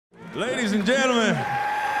Ladies and gentlemen,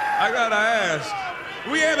 I gotta ask,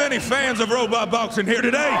 do we have any fans of robot boxing here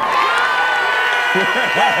today?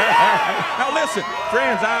 Now listen,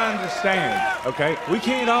 friends, I understand, okay? We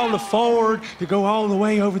can't all afford to go all the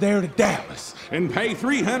way over there to Dallas and pay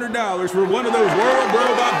 $300 for one of those World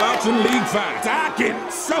Robot Boxing League fights. I can't.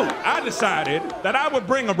 So I decided that I would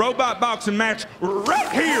bring a robot boxing match right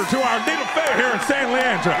here to our little fair here in San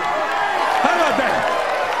Leandro. How about that?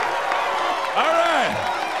 All right.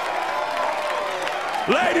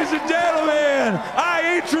 Ladies and gentlemen,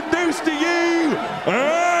 I introduce to you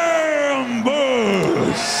Ambush.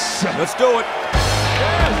 Let's do it.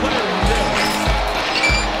 Yes, ladies and gentlemen.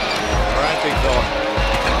 All right, big fella.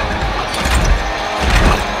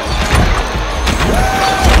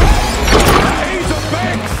 He's a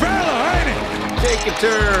big fella, ain't he? Take a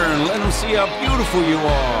turn. Let him see how beautiful you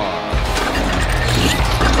are.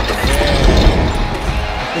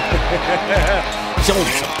 Yeah. Show him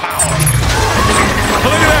some power.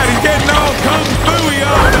 Look at that, he's getting all kung fu-y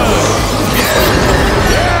on us.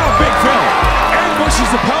 Yeah, big fella. Ambush's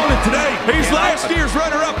opponent today, he's last year's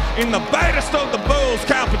runner-up in the baddest of the bulls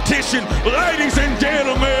competition. Ladies and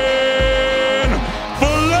gentlemen,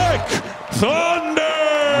 Black Thunder.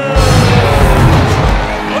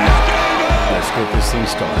 Let's get this thing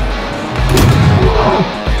started.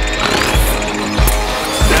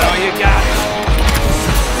 Now you got it.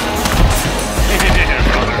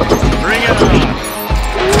 Bring it on.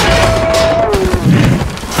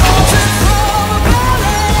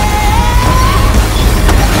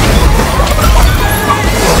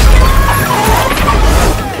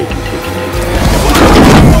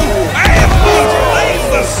 Lays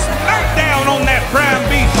the smackdown on that prime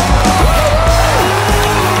beast.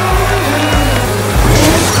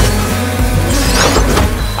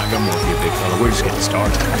 I got more for you, big fella. We're just getting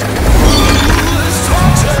started.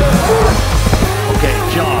 Okay,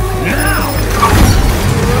 jump now!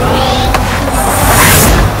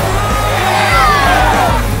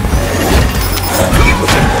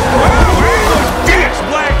 It's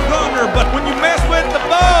Black Thunder, but when you mess with the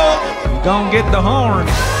bull, you gon' get the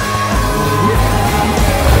horns.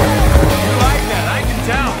 You like that, I can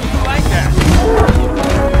tell. You like that.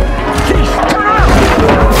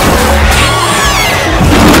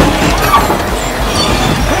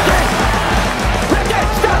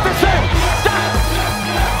 Stop this thing! Stop!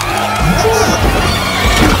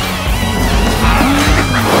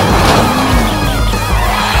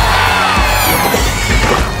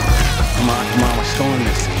 Come on, we're still in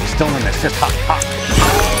this. We're still in this. Just hop.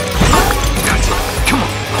 Gotcha. Come on.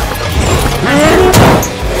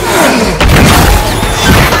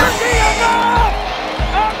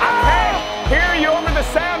 I can't hear you over the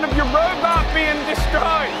sound of your robot being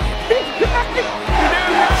destroyed.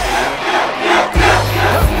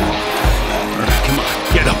 Come on,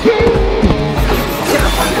 get up.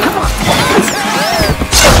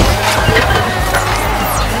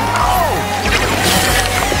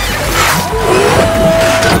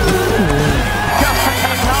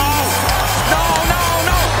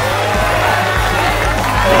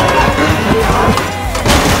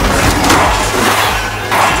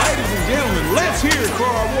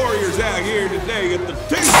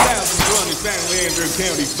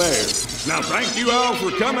 County Fair. Now, thank you all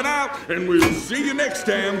for coming out, and we'll see you next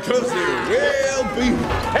time, because there will be...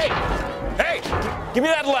 Hey! Give me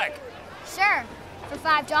that leg. Sure, for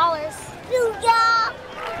 $5.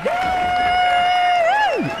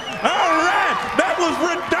 All right! That was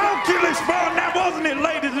ridiculous fun, now wasn't it,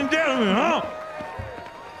 ladies and gentlemen, huh?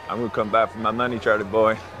 I'm gonna come back for my money, Charlie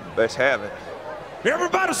boy. You best have it.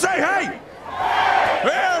 Everybody say hey!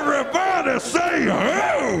 Everybody say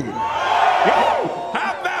hey!